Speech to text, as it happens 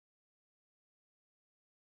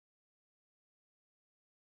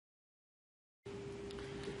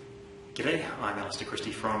G'day, I'm Alister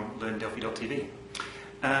Christie from LearnDelphi.tv.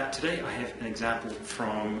 Today I have an example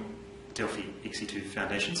from Delphi XE2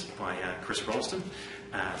 Foundations by Chris Rolston.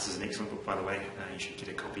 This is an excellent book, by the way. You should get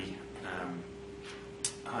a copy.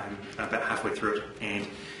 I'm about halfway through it, and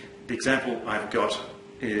the example I've got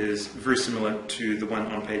is very similar to the one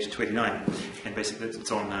on page 289, and basically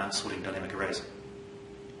it's on sorting dynamic arrays.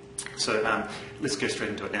 So let's go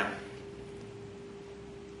straight into it now.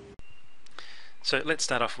 So let's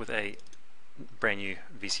start off with a brand new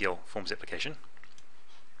VCL forms application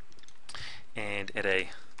and add a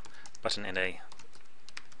button and a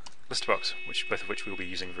list box, both of which we'll be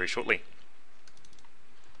using very shortly.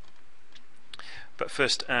 But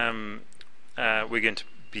first we're going to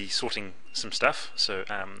be sorting some stuff, so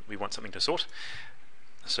we want something to sort.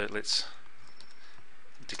 So let's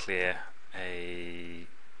declare a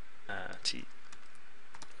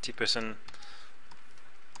T-person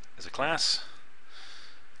as a class,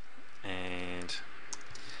 and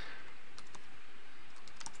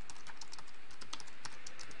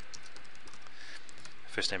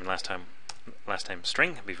first name and last name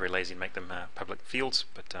string. I'll be very lazy and make them public fields,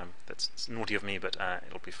 but that's naughty of me, but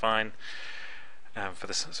it'll be fine for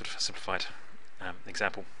this sort of simplified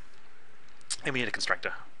example. And we need a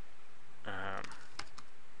constructor.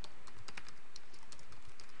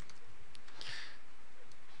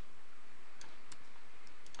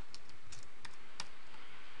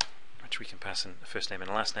 Which we can pass in the first name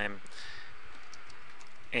and a last name,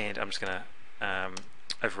 and I'm just going to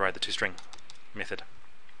override the toString method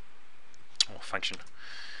or function.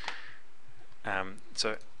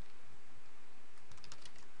 So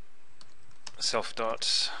self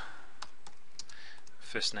dot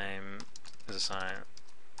first name is assigned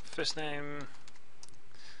first name,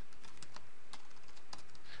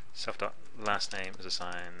 self dot last name is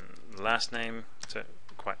assigned last name, so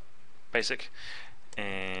quite basic.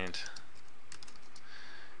 And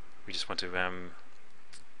we just want to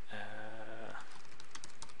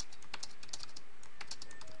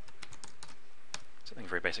something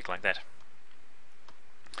very basic like that.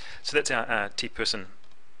 So that's our T-person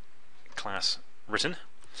class written.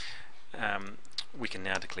 We can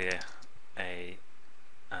now declare a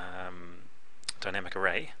dynamic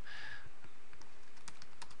array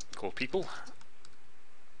called people.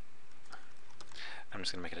 I'm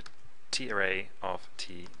just going to make it a T-array of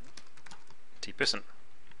T-person.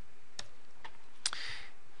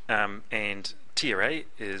 And T-array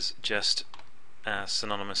is just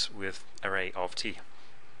synonymous with array of T.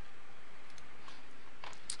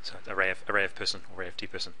 So array of person, array of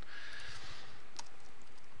T-person.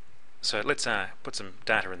 So let's put some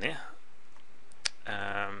data in there.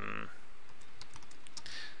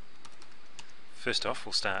 First off,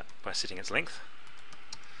 we'll start by setting its length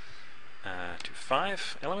to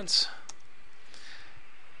 5 elements.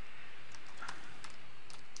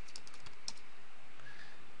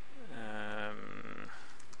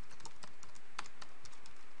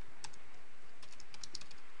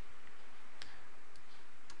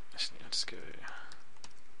 Let's go.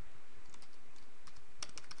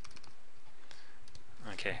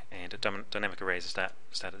 Okay, and a dynamic array is start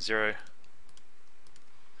at 0.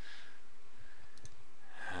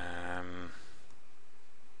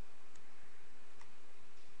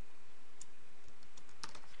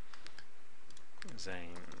 Zane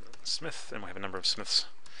Smith, and we'll have a number of Smiths.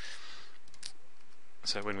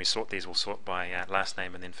 So when we sort these, we'll sort by last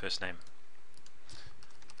name and then first name.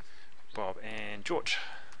 Bob and George.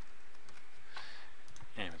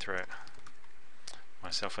 And we'll throw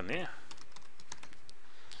myself in there.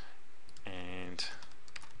 And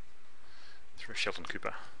throw Shelton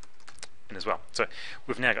Cooper in as well. So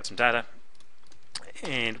we've now got some data,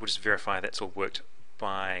 and we'll just verify that's all worked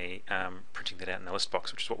by printing that out in the list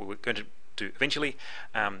box, which is what we're going to do eventually,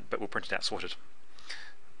 but we'll print it out sorted.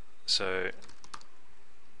 So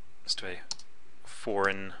let's do a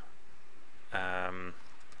foreign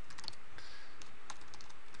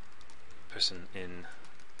person in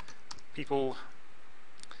people,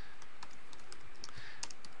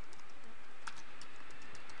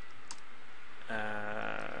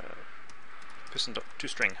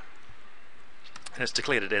 person.toString, and it's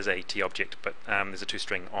declared it as a T object, but there's a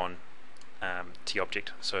toString on T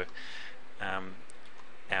object, so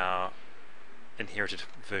our inherited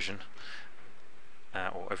version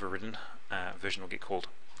or overridden version will get called,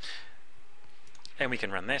 and we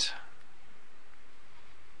can run that,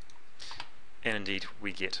 and indeed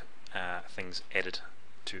we get things added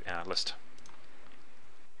to our list.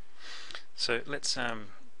 So let's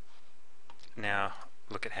now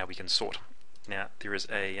look at how we can sort. Now there is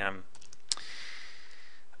a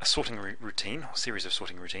sorting routine, or series of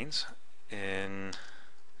sorting routines in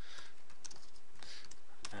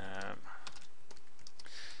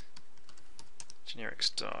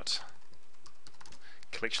generics dot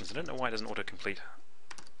collections. I don't know why it doesn't autocomplete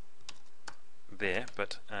there,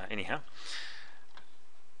 but anyhow.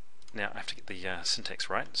 Now I have to get the syntax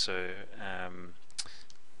right, so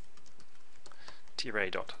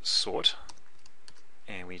tarray.sort,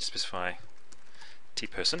 and we need to specify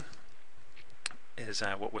tperson is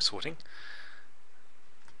what we're sorting,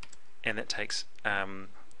 and that takes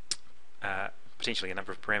potentially a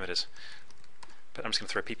number of parameters, but I'm just going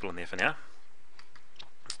to throw people in there for now,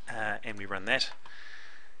 and we run that,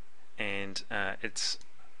 and it's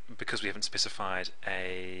because we haven't specified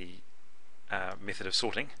a method of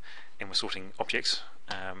sorting, and we're sorting objects,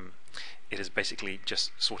 it is basically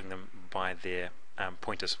just sorting them by their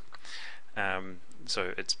pointers.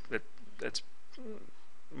 So it's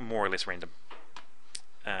more or less random.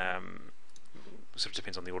 Sort of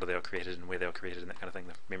depends on the order they were created and where they were created and that kind of thing,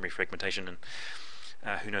 the memory fragmentation and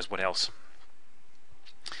who knows what else.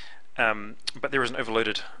 But there is an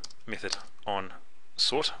overloaded method on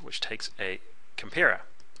sort which takes a comparer,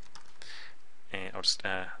 and I'll just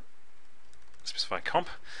specify comp,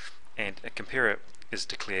 and a comparer is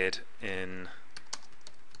declared in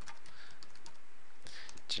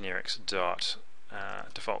generics dot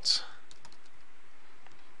defaults.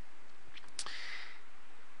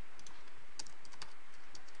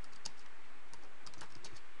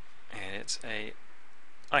 And it's a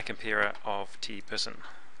iComparer of tperson.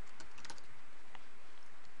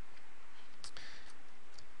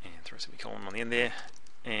 And throw a semicolon on the end there,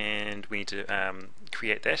 and we need to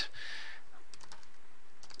create that,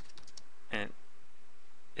 and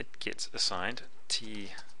it gets assigned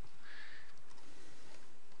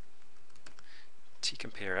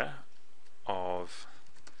tcomparer of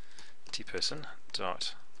tperson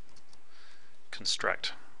dot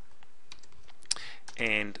construct,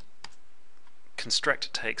 and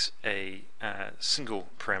construct takes a single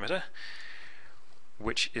parameter,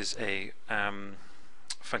 which is a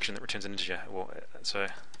function that returns an integer. Well, so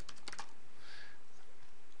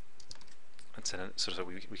that's sort of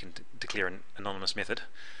we can declare an anonymous method.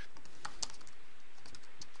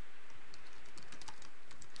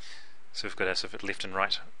 So we've got our sort of left and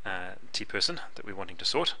right tperson that we're wanting to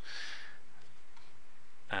sort,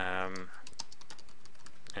 and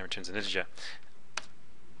returns an integer.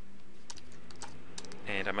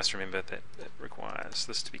 And I must remember that it requires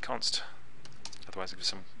this to be const, otherwise it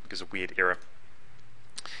gives a weird error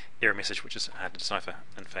message which is hard to decipher.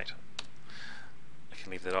 In fact, I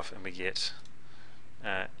can leave that off and we get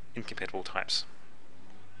incompatible types.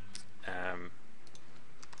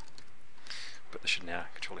 But this should now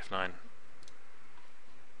control F9,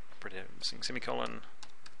 missing semicolon,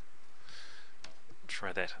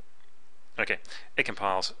 try that. Okay, it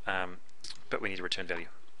compiles, but we need a return value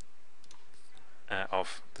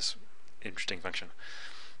of this interesting function.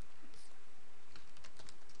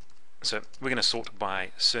 So we're going to sort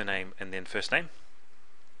by surname and then first name.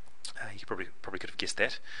 You probably could have guessed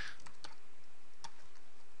that.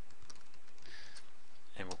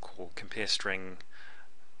 And we'll call compare string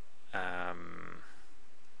L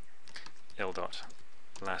dot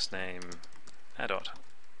last name A dot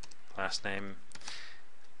last name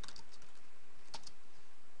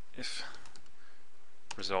if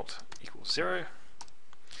result equals 0.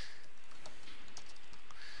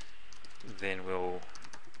 Then we'll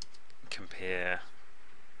compare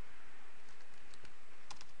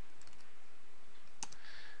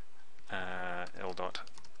L dot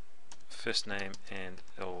first name and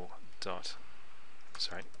A dot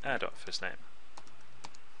first name.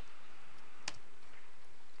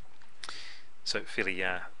 So fairly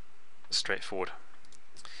straightforward.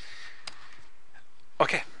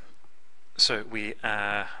 Okay, so we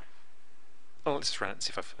well, let's just run it and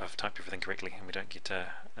see if I've typed everything correctly and we don't get a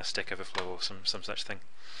Stack Overflow or some such thing.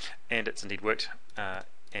 And it's indeed worked,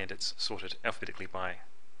 and it's sorted alphabetically by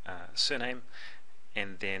surname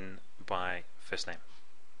and then by first name.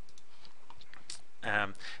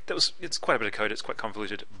 It's quite a bit of code, it's quite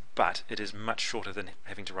convoluted, but it is much shorter than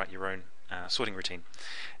having to write your own sorting routine.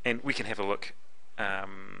 And we can have a look. I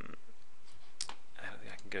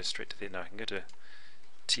can go straight to there. No, I can go to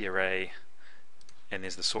TRA, and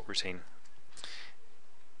there's the sort routine,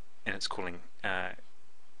 and it's calling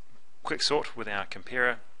quick sort with our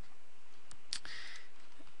comparer,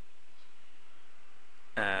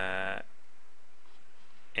 and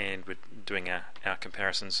we're doing our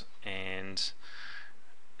comparisons, and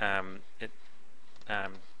it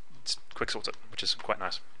quick sorts it, which is quite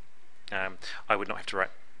nice. I would not have to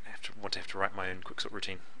want to write my own quick sort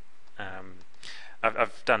routine.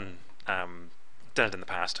 I've done it in the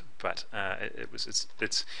past, but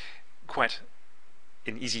it's quite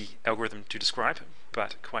an easy algorithm to describe,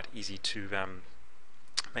 but quite easy to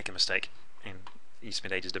make a mistake and you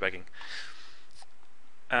spend ages debugging.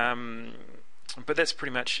 But that's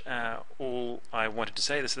pretty much all I wanted to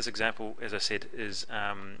say. This example, as I said, is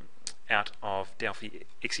out of Delphi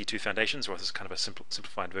XE2 Foundations, or this is kind of a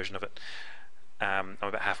simplified version of it. I'm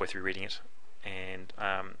about halfway through reading it, and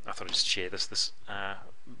I thought I'd just share this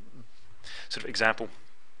sort of example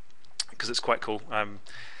because it's quite cool. I'm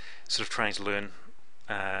sort of trying to learn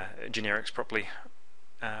generics properly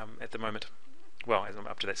at the moment. Well, I'm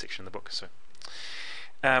up to that section in the book. So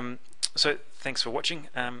thanks for watching.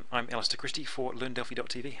 I'm Alister Christie for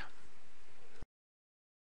LearnDelphi.tv.